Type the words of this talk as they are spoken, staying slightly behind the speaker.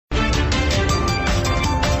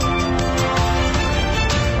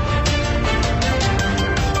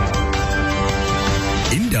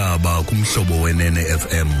Umhlobo Wenene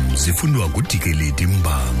FM zifundwa nguDikeledi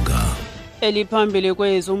Mbanga. Eliphambili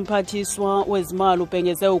kwezi umphathiswa wezimali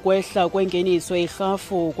ubhengeze ukwehla kwengeniso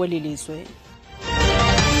irhafu kweli lizwe.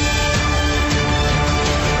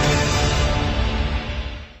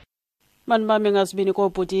 Manibambe ngasibini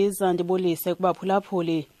kobhutiza ndibulise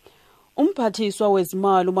kubaphulaphuli. Umphathiswa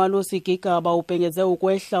wezimali uMalusi Gigaba ubhengeze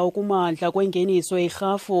ukwehla okumandla kwengeniso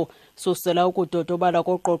irhafu susela ukudodobala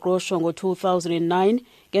koqoqosho ngo-2009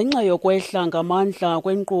 ngenxa yokwehla ngamandla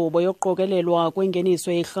kwenkqubo yokuqokelelwa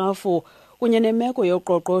kwengeniso irhafu kunye nemeko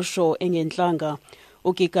yoqoqosho engentlanga.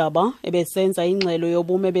 UGigaba ebesenza ingxelo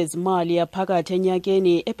yobume bezimali yaphakathi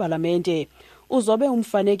enyakeni epalamente. Uzobe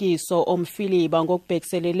umfanekiso omfiliba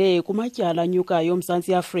ngokubhekiselele kumatyala anyukayo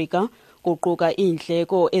oMzantsi Afrika kuquka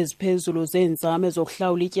iindleko eziphezulu zeenzame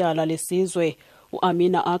zokuhlawula ityala lesizwe.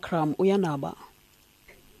 Amina Akram uyanaba.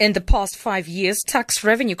 In the past 5 years, tax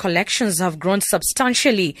revenue collections have grown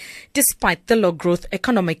substantially despite the low-growth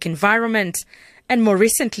economic environment. And more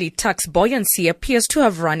recently, tax buoyancy appears to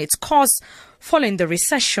have run its course following the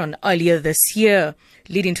recession earlier this year,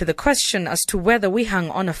 leading to the question as to whether we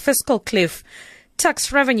hang on a fiscal cliff.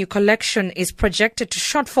 Tax revenue collection is projected to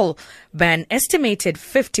shortfall by an estimated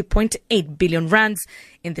 50.8 billion rands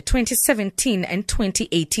in the 2017 and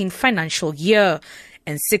 2018 financial year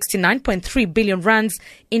and 69.3 billion rands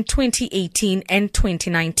in 2018 and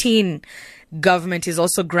 2019. Government is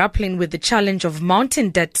also grappling with the challenge of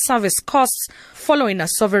mounting debt service costs following a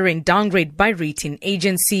sovereign downgrade by rating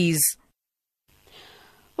agencies.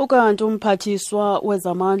 Ukanti umphathiswa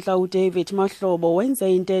wezamandla uDavid Umhlobo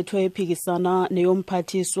wenze intetho ephikisana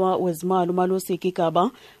neyomphathiswa wezimali uMalusi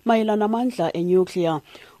Gigaba mayelana namandla enuclear.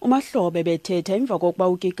 Umhlobo bethetha emva kokuba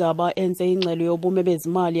uGigaba enze ingxelo yobume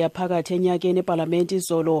bezimali yaphakathi enyakeni epalamente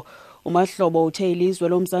izolo. Umhlobo uthe ilizwe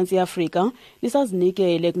loMzantsi Afrika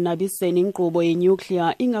lisazinikele kunabiseni inkqubo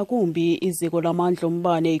yenuclear ingakumbi iziko lamandla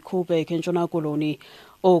ombane iKubec eNtshona Koloni.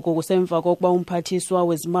 Oku kusemva kokuba umphathiswa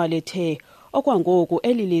wezimali ethe okwangoku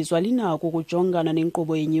elilizwe linako ukujongana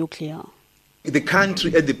nenkqubo yenuclear. The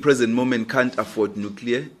country at the present moment can't afford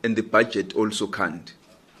nuclear and the budget also can't.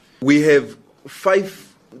 We have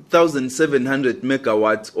 5,700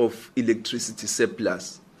 megawatts of electricity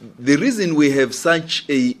surplus. The reason we have such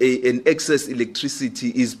an excess electricity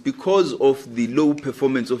is because of the low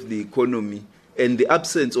performance of the economy and the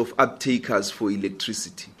absence of uptakers for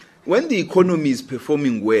electricity. When the economy is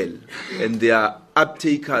performing well and there are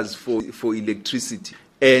uptakers for electricity,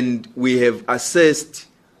 and we have assessed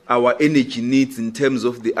our energy needs in terms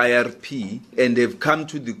of the IRP and have come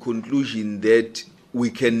to the conclusion that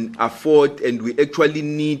we can afford and we actually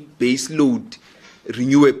need baseload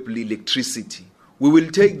renewable electricity, we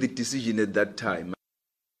will take the decision at that time.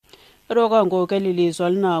 Roka ngoku elilizwe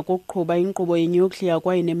linako ukuqhuba inkqubo yenuclear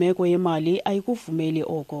kwaye nemeko yemali ayikuvumeli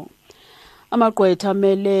oko. Amagqwetha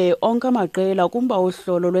amele onke amaqela kumba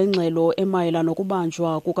uhlolo lwengxelo emayela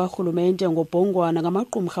nokubanjwa kukarhulumente ngobhongwana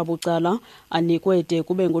ngamaqumrha bucala anikwe de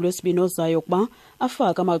kube ngolwesibini ozayo kuba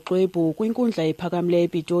afaka amaxwebhu kwinkundla ephakamileyo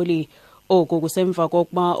ePitoli. Oku kusemva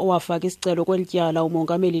kokuba owafaka isicelo kwelityala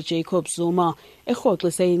umongameli Jacob Zuma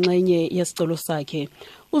erhoxise inxenye yesicelo sakhe.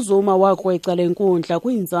 UZuma wakrweca lenkundla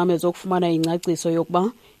kwiinzame zokufumana ingcaciso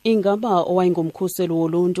yokuba ingaba owayengumkhuseli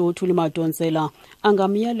woluntu uThuli Madonsela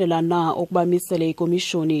angamyalela na ukubamisele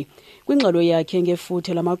ikomishoni. Kwingxelo yakhe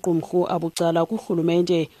ngefuthe lamaqumrhu abucala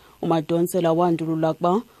kurhulumente, uMadonsela wandulula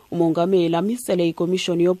kuba umongameli amisele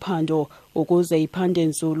ikomishoni yophando ukuze iphande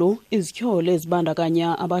nzulu izityholo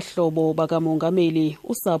ezibandakanya abahlobo bakamongameli,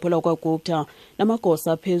 usapho lakwaGupta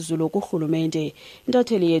namagosa aphezulu kurhulumente.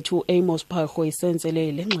 Intatheli yethu Amos Parho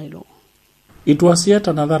isenzele le ngxelo. It was yet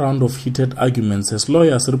another round of heated arguments as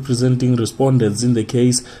lawyers representing respondents in the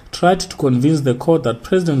case tried to convince the court that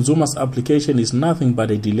President Zuma's application is nothing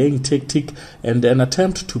but a delaying tactic and an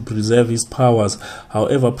attempt to preserve his powers.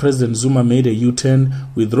 However, President Zuma made a U-turn,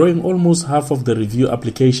 withdrawing almost half of the review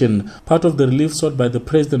application. Part of the relief sought by the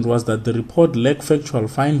president was that the report lacked factual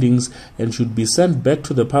findings and should be sent back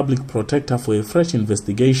to the public protector for a fresh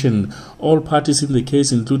investigation. All parties in the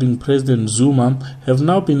case, including President Zuma, have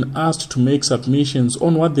now been asked to make submissions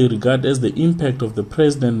on what they regard as the impact of the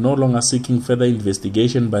president no longer seeking further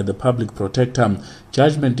investigation by the public protector.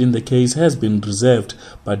 Judgment in the case has been reserved,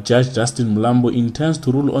 but Judge Justin Mlambo intends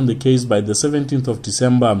to rule on the case by the 17th of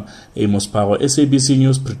December. Amos Power, SABC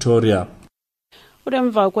News, Pretoria.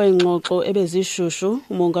 Udemva kwengxoxo ebezishushu,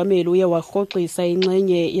 umongameli uye warhoxisa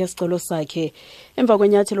inxenye yesicelo sakhe. Emva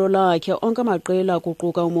kwenyathelo lakhe, onke amaqela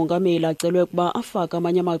kuquka umongameli acelwe kuba afaka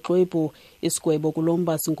amanye amaxwebhu isigwebo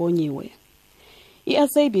kulomba sinkonyiwe.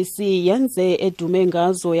 I-SABC yenze edume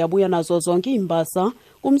ngazo yabuya nazo zonke iimbasa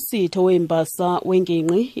kumsitho wembasa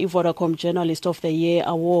wengingqi iVodacom Journalist of the Year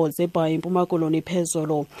Awards eBhayi eMpuma Koloni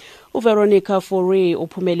phezolo. uVeronica Fourie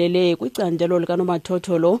uphumelele kwicandelo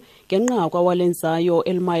likanomathotholo ngenqaku awalenzayo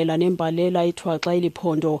elimayela nembalela ithwaxa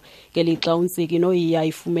eliphondo ngelixa uNtsiki noYiya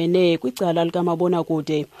ifumene kwicala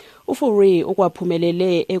likamabonakude. uFourie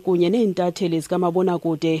ukwaphumelele ekunye neentatheli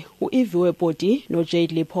zikamabonakude uEviwe Boti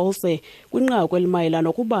noJade Lipolse kwinqaku elimayela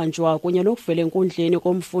nokubanjwa kunye nokuvela enkundleni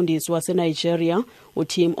komfundisi waseNigeria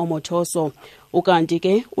uTim Omothoso. Ukanti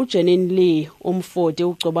ke uJenine Lee, umfoti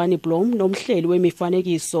uGcobani Blom nomhleli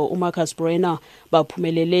wemifanekiso uMarcus Brenner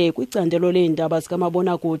baphumelele kwicandelo leendaba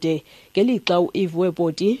zikamabonakude ngelixa uEviwe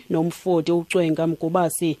Boti nomfoti uCwenga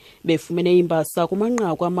Mgubasi befumene imbasa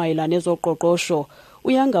kumanqaku amayela nezoqoqosho.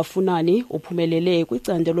 uYangafunani uphumelele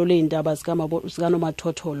kwicandelo leendaba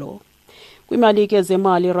zikanomathotholo. Kwimalike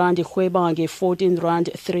zemali irandi irhweba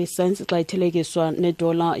nge-14.03 xa ithelekiswa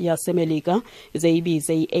nedola yaseMelika ize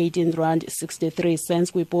ibize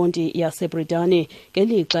i-18.63 kwiponti yaseBritane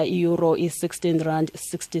ngelixa iEuro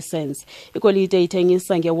i-16.60. Ikolite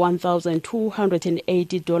ithengisa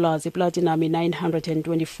nge-$1,280, iplatinum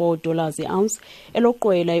 $924 i-ounce,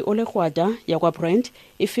 eloqwela iolekrwada yakwaBrent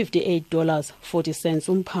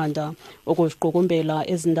i-$58.40 umphanda. Ukuziqukumbela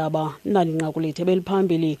ezindaba nalinqakulithe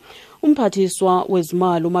beliphambili. Umphathiswa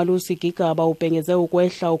wezimali uMalusi Gigaba ubhengeze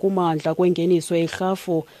ukwehla okumandla kwengeniso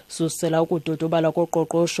yerhafu susela ukudodobala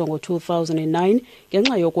koqoqosho ngo-2009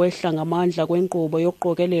 ngenxa yokwehla ngamandla kwenkqubo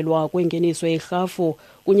yokuqokelelwa kwengeniso yerhafu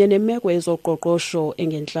kunye nemeko yezoqoqosho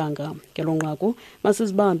engentlanga. Ngelo nqaku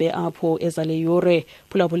masizibambe apho ezale yure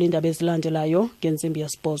phulaphula iindaba ezilandelayo ngentsimbi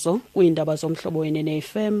yesibhozo kwiindaba zomhlobo wenene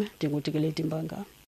FM. Ndingudikeledi Mbanga.